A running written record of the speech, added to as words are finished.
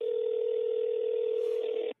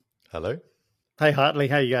Hello. Hey Hartley,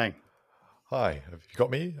 how you going? Hi. Have you got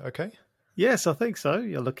me? Okay. Yes, I think so.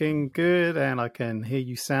 You're looking good, and I can hear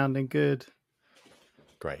you sounding good.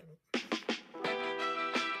 Great.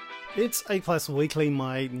 It's A Plus Weekly,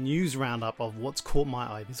 my news roundup of what's caught my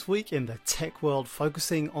eye this week in the tech world,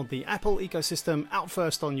 focusing on the Apple ecosystem, out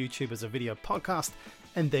first on YouTube as a video podcast,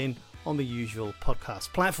 and then on the usual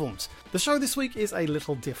podcast platforms. The show this week is a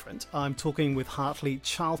little different. I'm talking with Hadley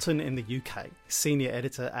Charlton in the UK, senior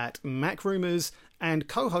editor at MacRumors and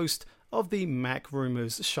co-host of the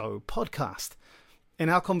MacRumors Show podcast. In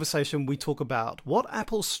our conversation, we talk about what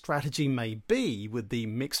Apple's strategy may be with the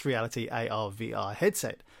mixed reality AR/VR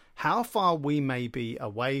headset, how far we may be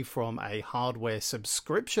away from a hardware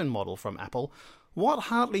subscription model from Apple, what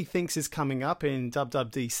Hartley thinks is coming up in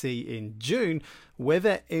WWDC in June,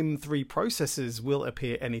 whether M3 processors will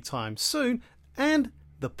appear anytime soon, and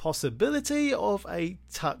the possibility of a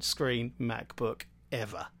touchscreen MacBook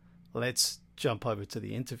ever. Let's jump over to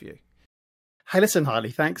the interview. Hey, listen,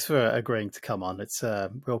 Hartley, thanks for agreeing to come on. It's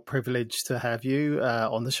a real privilege to have you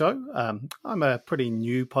on the show. I'm a pretty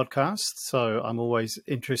new podcast, so I'm always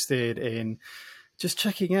interested in just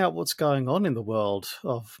checking out what's going on in the world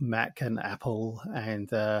of Mac and Apple,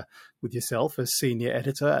 and with yourself as senior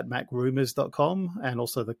editor at MacRumors.com and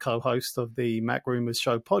also the co-host of the MacRumors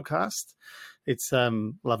Show podcast. It's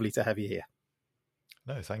lovely to have you here.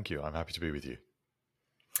 No, thank you. I'm happy to be with you.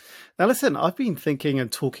 Now, listen, I've been thinking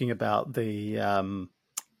and talking about the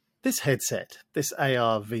this headset, this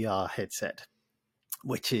AR/VR headset,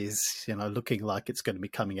 which is, looking like it's going to be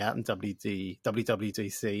coming out in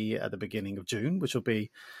WWDC at the beginning of June, which will be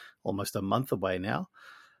almost a month away now.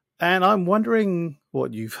 And I'm wondering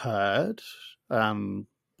what you've heard,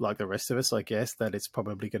 like the rest of us, I guess, that it's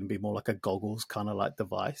probably going to be more like a goggles kind of like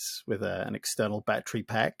device with an external battery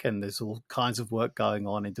pack. And there's all kinds of work going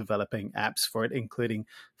on in developing apps for it, including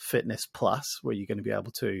Fitness Plus, where you're going to be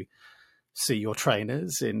able to see your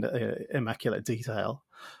trainers in immaculate detail.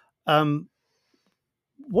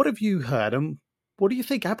 What have you heard, and what do you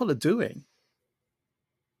think Apple are doing?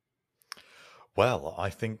 Well,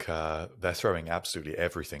 I think they're throwing absolutely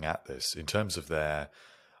everything at this in terms of their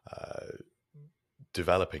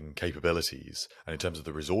developing capabilities and in terms of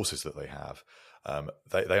the resources that they have.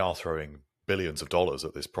 They are throwing billions of dollars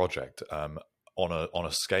at this project on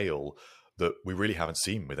a scale that we really haven't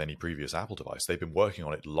seen with any previous Apple device. They've been working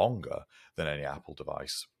on it longer than any Apple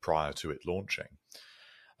device prior to it launching.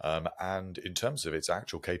 And in terms of its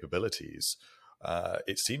actual capabilities,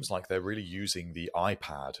 it seems like they're really using the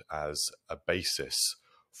iPad as a basis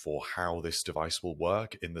for how this device will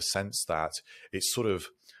work, in the sense that it's sort of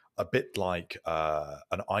a bit like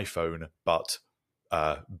an iPhone, but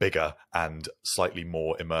bigger and slightly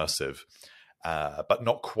more immersive, but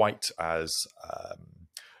not quite as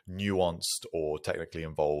nuanced or technically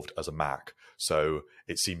involved as a Mac. So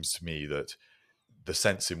it seems to me that the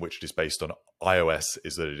sense in which it is based on iOS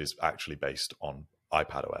is that it is actually based on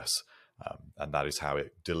iPadOS. And that is how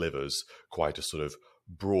it delivers quite a sort of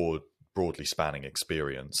broadly spanning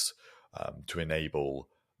experience to enable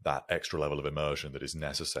that extra level of immersion that is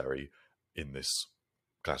necessary in this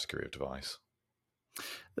category of device.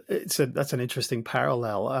 That's an interesting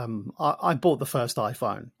parallel. I bought the first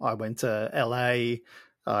iPhone. I went to LA.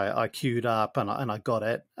 I queued up and I got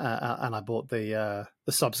it, and I bought the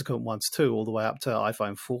subsequent ones too, all the way up to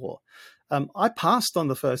iPhone 4. I passed on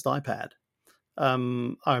the first iPad.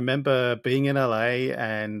 I remember being in LA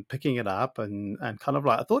and picking it up and kind of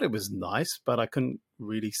like, I thought it was nice, but I couldn't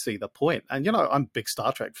really see the point. And, I'm a big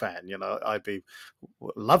Star Trek fan. I'd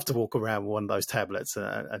love to walk around with one of those tablets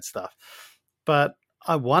and stuff. But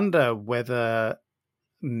I wonder whether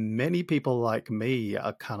many people like me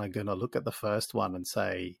are kind of going to look at the first one and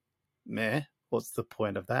say, meh, what's the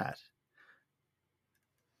point of that?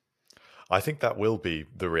 I think that will be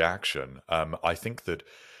the reaction. I think that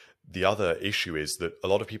the other issue is that a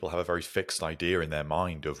lot of people have a very fixed idea in their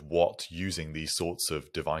mind of what using these sorts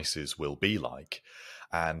of devices will be like.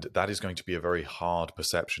 And that is going to be a very hard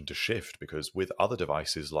perception to shift, because with other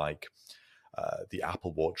devices like the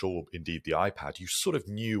Apple Watch or indeed the iPad, you sort of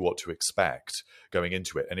knew what to expect going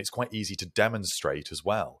into it. And it's quite easy to demonstrate as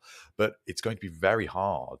well. But it's going to be very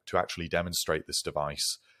hard to actually demonstrate this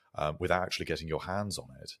device without actually getting your hands on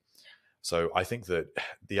it. So I think that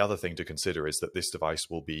the other thing to consider is that this device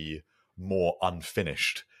will be more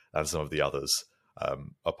unfinished than some of the others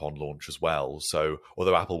upon launch as well. So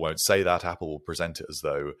although Apple won't say that, Apple will present it as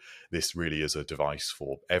though this really is a device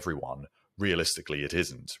for everyone. Realistically, it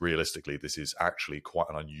isn't. Realistically, this is actually quite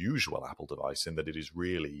an unusual Apple device in that it is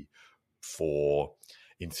really for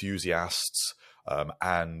enthusiasts,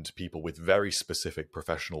 and people with very specific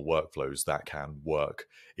professional workflows that can work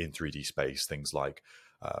in 3D space, things like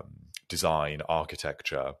design,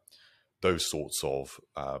 architecture, those sorts of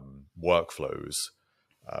workflows.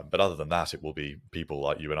 But other than that, it will be people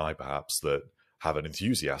like you and I, perhaps, that have an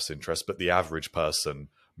enthusiast interest, but the average person,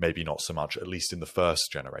 maybe not so much, at least in the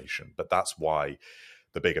first generation. But that's why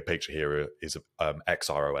the bigger picture here is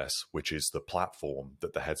XROS, which is the platform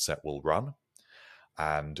that the headset will run,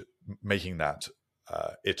 and making that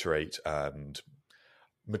iterate and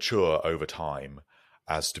mature over time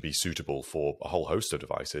as to be suitable for a whole host of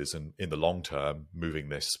devices. And in the long term, moving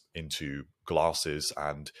this into glasses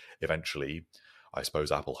and eventually, I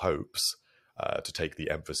suppose Apple hopes, to take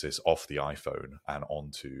the emphasis off the iPhone and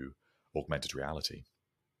onto augmented reality.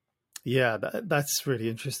 Yeah, that's really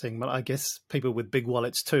interesting. But I guess people with big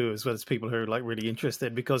wallets too, as well as people who are like really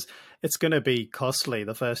interested, because it's going to be costly,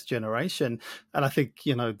 the first generation. And I think,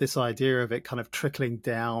 this idea of it kind of trickling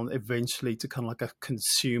down eventually to kind of like a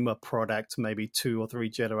consumer product, maybe 2 or 3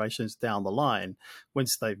 generations down the line,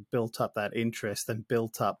 once they've built up that interest and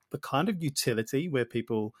built up the kind of utility where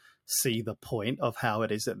people see the point of how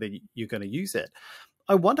it is that you're going to use it.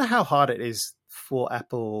 I wonder how hard it is for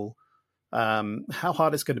Apple, how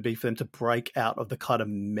hard it's going to be for them to break out of the kind of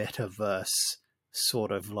metaverse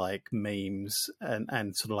sort of like memes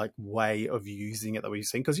and sort of like way of using it that we've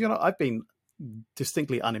seen. Because, I've been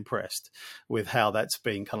distinctly unimpressed with how that's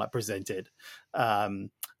being kind of like presented.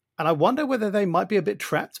 And I wonder whether they might be a bit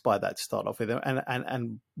trapped by that to start off with,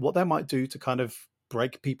 and what they might do to kind of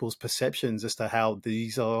break people's perceptions as to how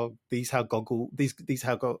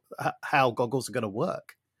how goggles are going to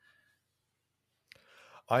work.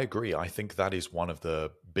 I agree. I think that is one of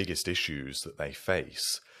the biggest issues that they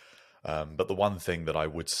face. But the one thing that I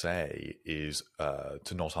would say is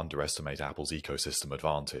to not underestimate Apple's ecosystem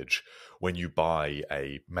advantage. When you buy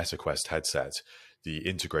a MetaQuest headset, the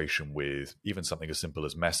integration with even something as simple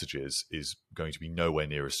as messages is going to be nowhere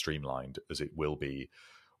near as streamlined as it will be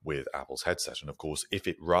with Apple's headset. And of course, if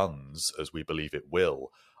it runs, as we believe it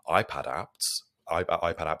will, iPad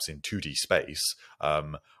apps in 2D space,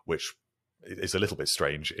 which is a little bit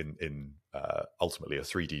strange in ultimately a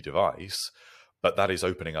 3D device, but that is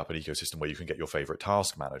opening up an ecosystem where you can get your favorite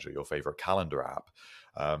task manager, your favorite calendar app,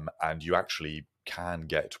 and you actually can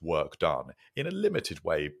get work done in a limited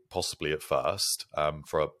way, possibly at first,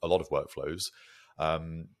 for a lot of workflows,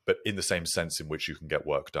 but in the same sense in which you can get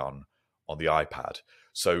work done on the iPad.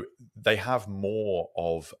 So they have more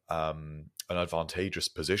of an advantageous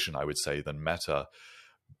position, I would say, than Meta,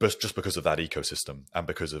 but just because of that ecosystem and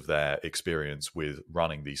because of their experience with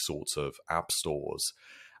running these sorts of app stores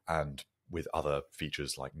and with other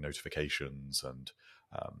features like notifications and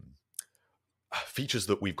features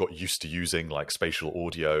that we've got used to using, like spatial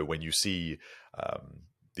audio. When you see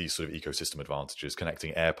these sort of ecosystem advantages,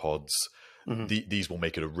 connecting AirPods, these will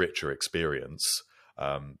make it a richer experience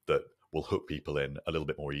that will hook people in a little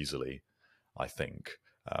bit more easily, I think.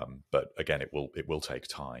 But again, it will take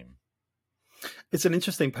time. It's an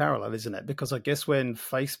interesting parallel, isn't it? Because I guess when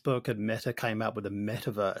Facebook and Meta came out with the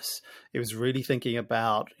metaverse, it was really thinking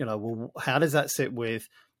about, well, how does that sit with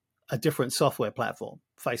a different software platform,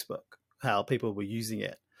 Facebook, how people were using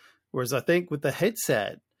it. Whereas I think with the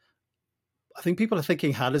headset, I think people are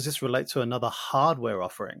thinking, how does this relate to another hardware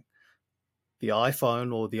offering, the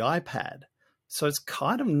iPhone or the iPad? So it's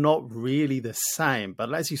kind of not really the same.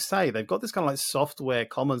 But as you say, they've got this kind of like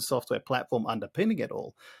common software platform underpinning it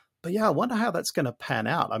all. But yeah, I wonder how that's going to pan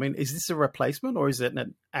out. I mean, is this a replacement or is it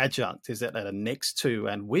an adjunct? Is it a next to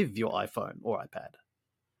and with your iPhone or iPad?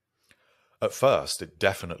 At first, it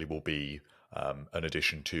definitely will be an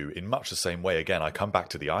addition to, in much the same way. Again, I come back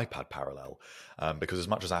to the iPad parallel, because as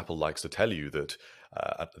much as Apple likes to tell you that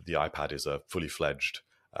the iPad is a fully fledged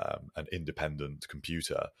and independent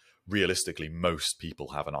computer, realistically, most people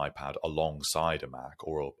have an iPad alongside a Mac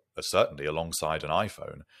or certainly alongside an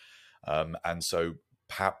iPhone. And so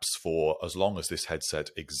perhaps for as long as this headset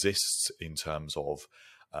exists in terms of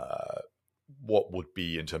what would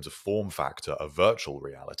be, in terms of form factor, a virtual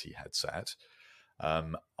reality headset,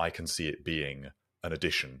 I can see it being an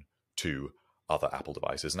addition to other Apple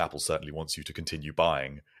devices. And Apple certainly wants you to continue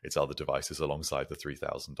buying its other devices alongside the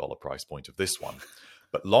 $3,000 price point of this one.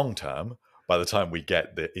 But long term, by the time we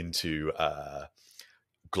get into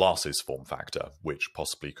glasses form factor, which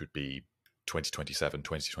possibly could be 2027,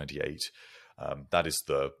 2028, that is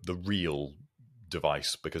the real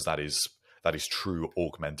device, because that is true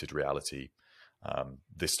augmented reality.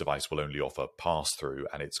 This device will only offer pass-through,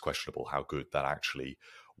 and it's questionable how good that actually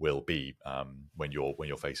will be when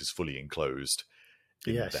your face is fully enclosed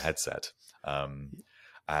in the headset.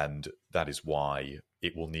 And that is why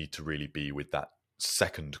it will need to really be with that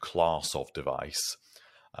second class of device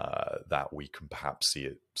that we can perhaps see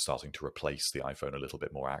it starting to replace the iPhone a little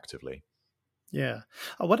bit more actively. Yeah.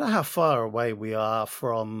 I wonder how far away we are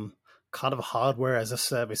from kind of hardware as a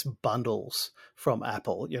service bundles from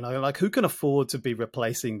Apple. Like who can afford to be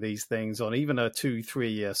replacing these things on even a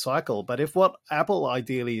 2-3 year cycle? But if what Apple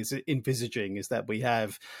ideally is envisaging is that we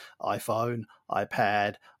have iPhone,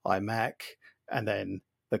 iPad, iMac, and then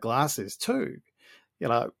the glasses too,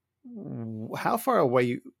 how far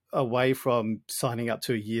away from signing up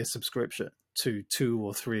to a year subscription to 2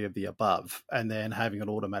 or 3 of the above and then having an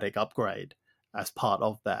automatic upgrade as part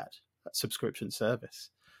of that subscription service?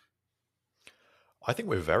 I think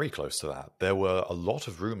we're very close to that. There were a lot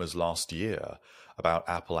of rumors last year about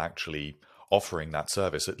Apple actually offering that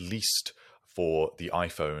service, at least for the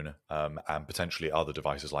iPhone and potentially other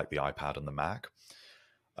devices like the iPad and the Mac.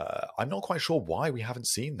 I'm not quite sure why we haven't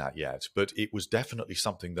seen that yet, but it was definitely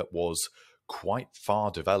something that was quite far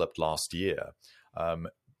developed last year.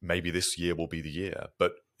 Maybe this year will be the year,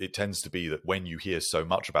 but it tends to be that when you hear so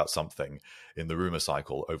much about something in the rumor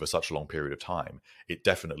cycle over such a long period of time, it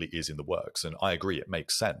definitely is in the works. And I agree, it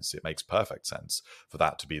makes sense. It makes perfect sense for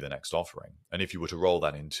that to be the next offering. And if you were to roll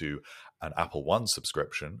that into an Apple One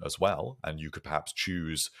subscription as well, and you could perhaps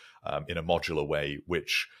choose in a modular way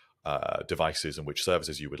which devices and which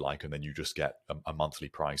services you would like, and then you just get a monthly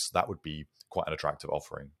price, that would be quite an attractive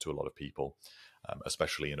offering to a lot of people,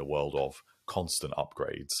 especially in a world of constant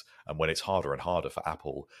upgrades. And when it's harder and harder for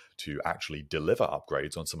Apple to actually deliver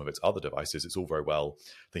upgrades on some of its other devices, it's all very well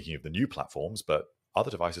thinking of the new platforms, but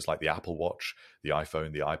other devices like the Apple Watch, the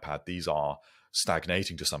iPhone, the iPad, these are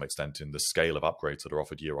stagnating to some extent in the scale of upgrades that are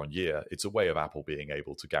offered year on year. It's a way of Apple being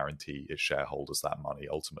able to guarantee its shareholders that money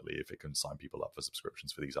ultimately if it can sign people up for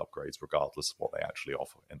subscriptions for these upgrades, regardless of what they actually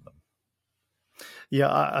offer in them. Yeah,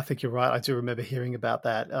 I think you're right. I do remember hearing about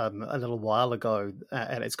that a little while ago,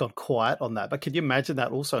 and it's gone quiet on that. But can you imagine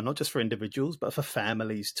that also, not just for individuals, but for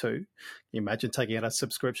families too? Can you imagine taking out a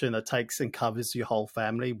subscription that takes and covers your whole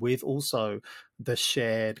family with also the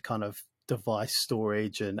shared kind of device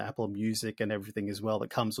storage and Apple Music and everything as well that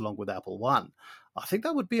comes along with Apple One? I think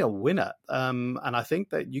that would be a winner. And I think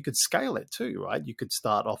that you could scale it too, right? You could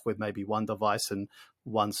start off with maybe one device and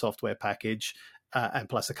one software package, and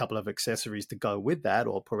plus a couple of accessories to go with that,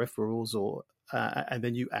 or peripherals, or and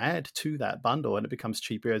then you add to that bundle, and it becomes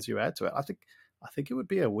cheaper as you add to it. I think it would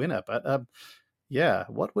be a winner. But yeah,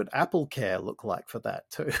 what would Apple Care look like for that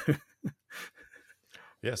too?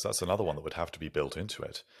 Yes, that's another one that would have to be built into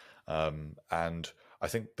it. And I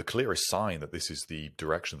think the clearest sign that this is the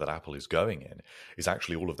direction that Apple is going in is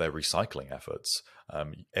actually all of their recycling efforts.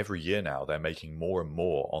 Every year now, they're making more and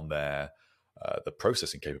more on their the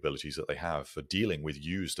processing capabilities that they have for dealing with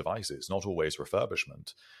used devices, not always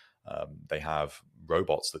refurbishment. They have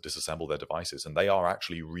robots that disassemble their devices, and they are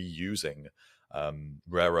actually reusing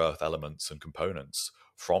rare earth elements and components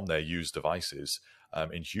from their used devices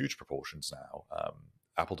in huge proportions now.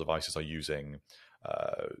 Apple devices are using,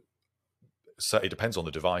 so it depends on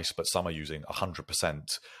the device, but some are using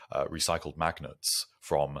 100% recycled magnets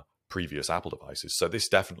from previous Apple devices. So this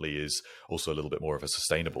definitely is also a little bit more of a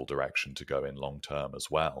sustainable direction to go in long term as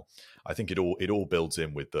well. I think it all builds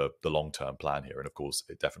in with the long term plan here, and of course,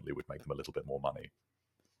 it definitely would make them a little bit more money.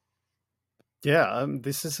 Yeah,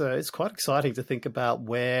 this is it's quite exciting to think about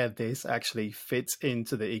where this actually fits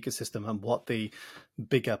into the ecosystem and what the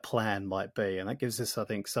bigger plan might be, and that gives us, I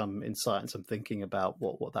think, some insight and some thinking about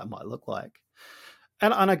what that might look like.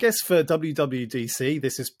 And I guess for WWDC,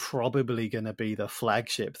 this is probably going to be the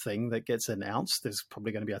flagship thing that gets announced. There's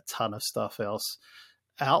probably going to be a ton of stuff else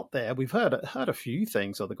out there. We've heard a few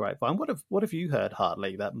things on the grapevine. What have you heard,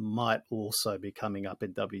 Hadley, that might also be coming up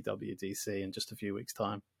in WWDC in just a few weeks'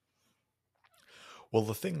 time? Well,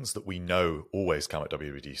 the things that we know always come at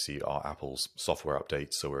WWDC are Apple's software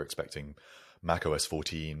updates. So we're expecting macOS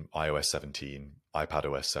 14, iOS 17,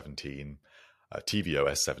 iPadOS 17,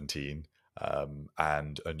 tvOS 17,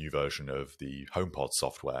 and a new version of the HomePod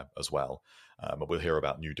software as well. We'll hear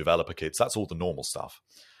about new developer kits. That's all the normal stuff.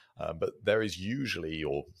 But there is usually,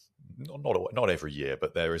 or not every year,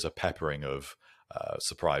 but there is a peppering of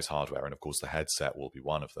surprise hardware. And of course, the headset will be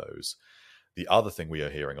one of those. The other thing we are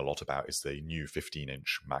hearing a lot about is the new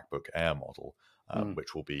 15-inch MacBook Air model,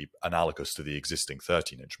 which will be analogous to the existing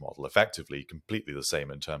 13-inch model, effectively completely the same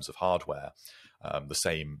in terms of hardware, the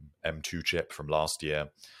same M2 chip from last year,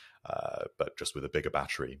 but just with a bigger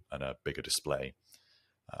battery and a bigger display.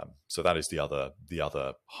 So that is the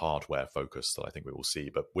other hardware focus that I think we will see.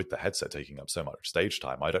 But with the headset taking up so much stage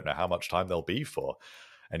time, I don't know how much time there'll be for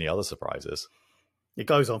any other surprises. It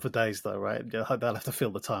goes on for days, though, right? I hope they'll have to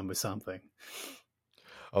fill the time with something.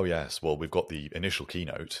 Oh, yes. Well, we've got the initial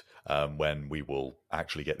keynote when we will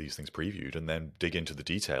actually get these things previewed and then dig into the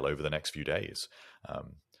detail over the next few days.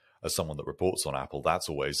 As someone that reports on Apple, that's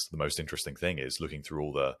always the most interesting thing, is looking through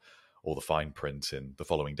all the fine print in the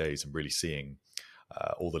following days and really seeing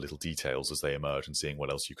all the little details as they emerge and seeing what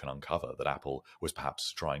else you can uncover that Apple was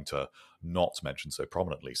perhaps trying to not mention so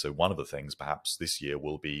prominently. So one of the things perhaps this year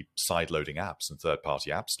will be side-loading apps and third-party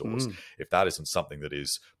app stores. If that isn't something that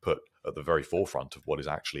is put at the very forefront of what is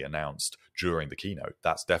actually announced during the keynote,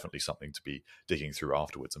 that's definitely something to be digging through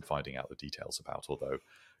afterwards and finding out the details about, although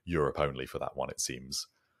Europe only for that one, it seems.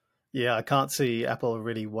 Yeah, I can't see Apple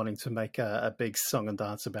really wanting to make a big song and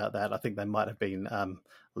dance about that. I think they might have been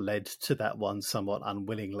led to that one somewhat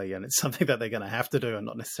unwillingly, and it's something that they're going to have to do and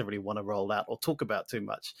not necessarily want to roll out or talk about too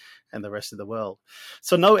much in the rest of the world.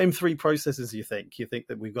 So no M3 processors, you think? You think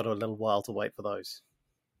that we've got a little while to wait for those?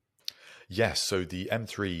 Yes, so the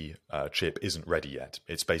M3 chip isn't ready yet.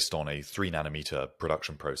 It's based on a 3-nanometer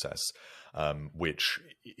production process, which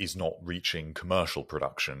is not reaching commercial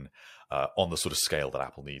production on the sort of scale that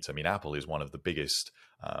Apple needs. I mean, Apple is one of the biggest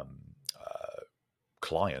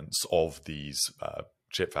clients of these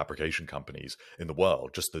chip fabrication companies in the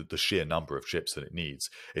world. Just the sheer number of chips that it needs.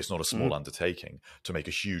 It's not a small undertaking to make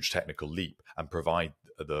a huge technical leap and provide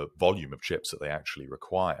the volume of chips that they actually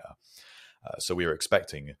require. So we are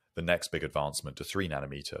expecting the next big advancement to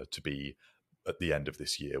 3-nanometer to be at the end of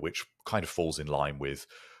this year, which kind of falls in line with,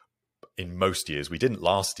 in most years, we didn't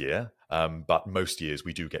last year, but most years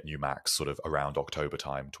we do get new Macs sort of around October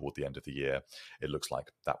time toward the end of the year. It looks like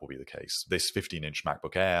that will be the case. This 15-inch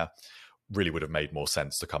MacBook Air really would have made more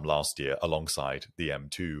sense to come last year alongside the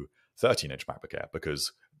M2 13-inch MacBook Air,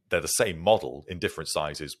 because they're the same model in different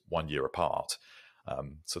sizes 1 year apart.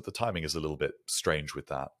 So the timing is a little bit strange with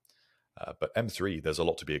that. But M3, there's a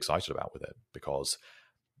lot to be excited about with it, because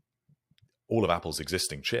all of Apple's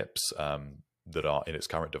existing chips that are in its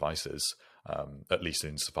current devices, at least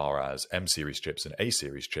insofar as M series chips and A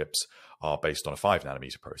series chips, are based on a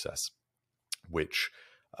 5-nanometer process, which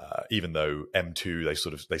even though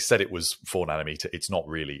M2, they said it was 4-nanometer, it's not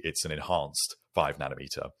really, it's an enhanced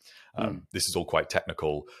 5-nanometer. This is all quite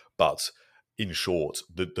technical, but in short,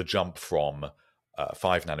 the jump from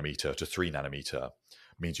 5-nanometer to 3-nanometer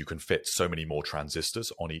means you can fit so many more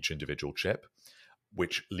transistors on each individual chip,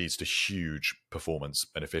 which leads to huge performance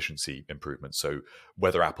and efficiency improvements. So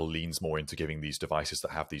whether Apple leans more into giving these devices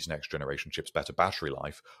that have these next generation chips better battery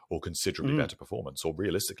life or considerably better performance, or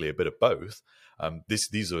realistically a bit of both, this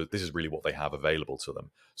is really what they have available to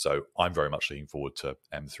them. So I'm very much looking forward to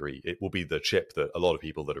M3. It will be the chip that a lot of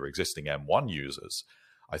people that are existing M1 users,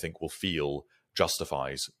 I think, will feel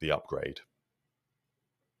justifies the upgrade.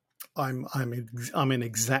 I'm in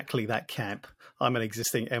exactly that camp. I'm an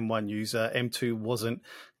existing M1 user. M2 wasn't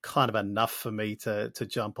kind of enough for me to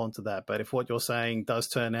jump onto that. But if what you're saying does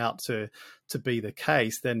turn out to be the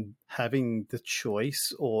case, then having the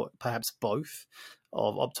choice, or perhaps both,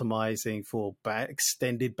 of optimizing for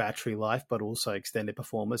extended battery life, but also extended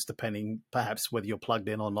performance, depending perhaps whether you're plugged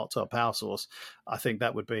in or not to a power source, I think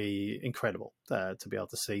that would be incredible to be able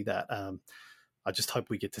to see that. I just hope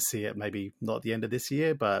we get to see it, maybe not at the end of this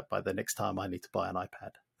year, but by the next time I need to buy an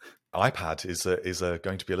iPad. iPad is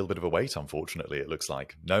going to be a little bit of a wait, unfortunately. It looks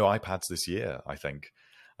like no iPads this year, I think.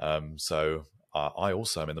 So I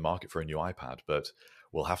also am in the market for a new iPad, but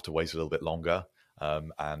we'll have to wait a little bit longer.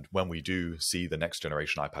 And when we do see the next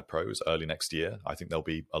generation iPad Pros early next year, I think there'll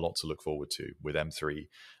be a lot to look forward to with M3,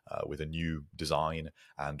 with a new design,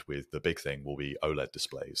 and with the big thing will be OLED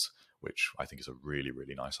displays, which I think is a really,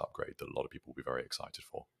 really nice upgrade that a lot of people will be very excited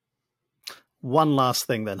for. One last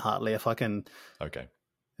thing then, Hartley, if I can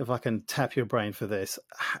tap your brain for this.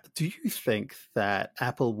 Do you think that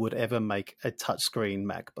Apple would ever make a touchscreen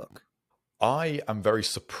MacBook? I am very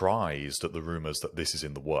surprised at the rumors that this is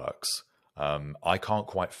in the works. I can't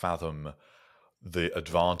quite fathom the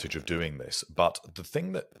advantage of doing this, but the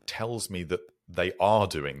thing that tells me that they are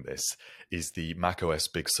doing this is the macOS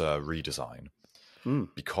Big Sur redesign.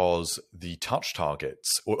 Because the touch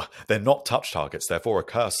targets, they're not touch targets, they're for a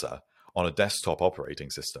cursor on a desktop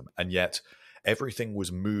operating system, and yet everything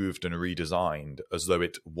was moved and redesigned as though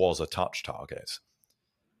it was a touch target,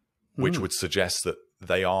 which would suggest that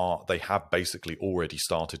they have basically already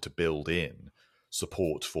started to build in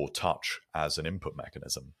support for touch as an input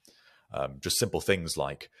mechanism. Just simple things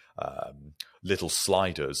like little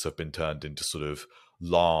sliders have been turned into sort of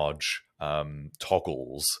large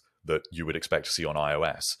toggles that you would expect to see on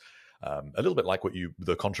iOS. A little bit like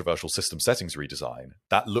the controversial system settings redesign.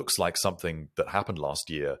 That looks like something that happened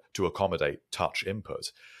last year to accommodate touch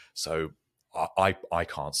input. So I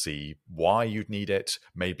can't see why you'd need it.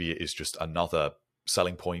 Maybe it is just another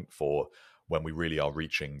selling point for when we really are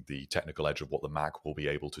reaching the technical edge of what the Mac will be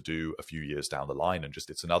able to do a few years down the line. And just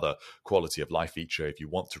it's another quality of life feature. If you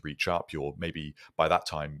want to reach up, you're maybe by that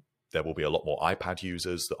time, there will be a lot more iPad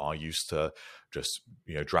users that are used to just,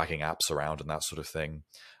 dragging apps around and that sort of thing.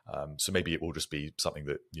 So maybe it will just be something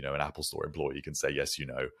that, an Apple Store employee can say, yes,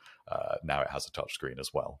 now it has a touchscreen as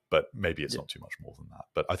well. But maybe it's not too much more than that.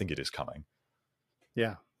 But I think it is coming.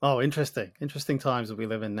 Yeah. Oh, interesting. Interesting times that we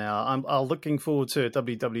live in now. I'm looking forward to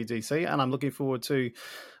WWDC, and I'm looking forward to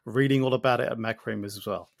reading all about it at MacRumors as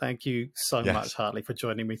well. Thank you so much, Hartley, for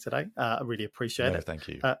joining me today. I really appreciate it. Thank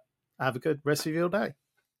you. Have a good rest of your day.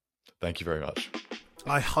 Thank you very much.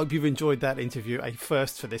 I hope you've enjoyed that interview, a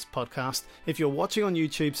first for this podcast. If you're watching on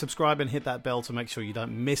YouTube, subscribe and hit that bell to make sure you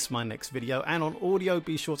don't miss my next video. And on audio,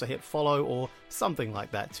 be sure to hit follow or something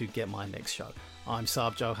like that to get my next show. I'm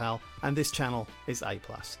Saab Johal, and this channel is A+.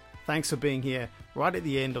 Thanks for being here right at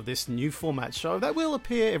the end of this new format show that will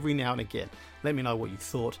appear every now and again. Let me know what you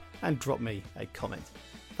thought and drop me a comment.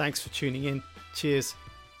 Thanks for tuning in. Cheers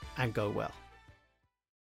and go well.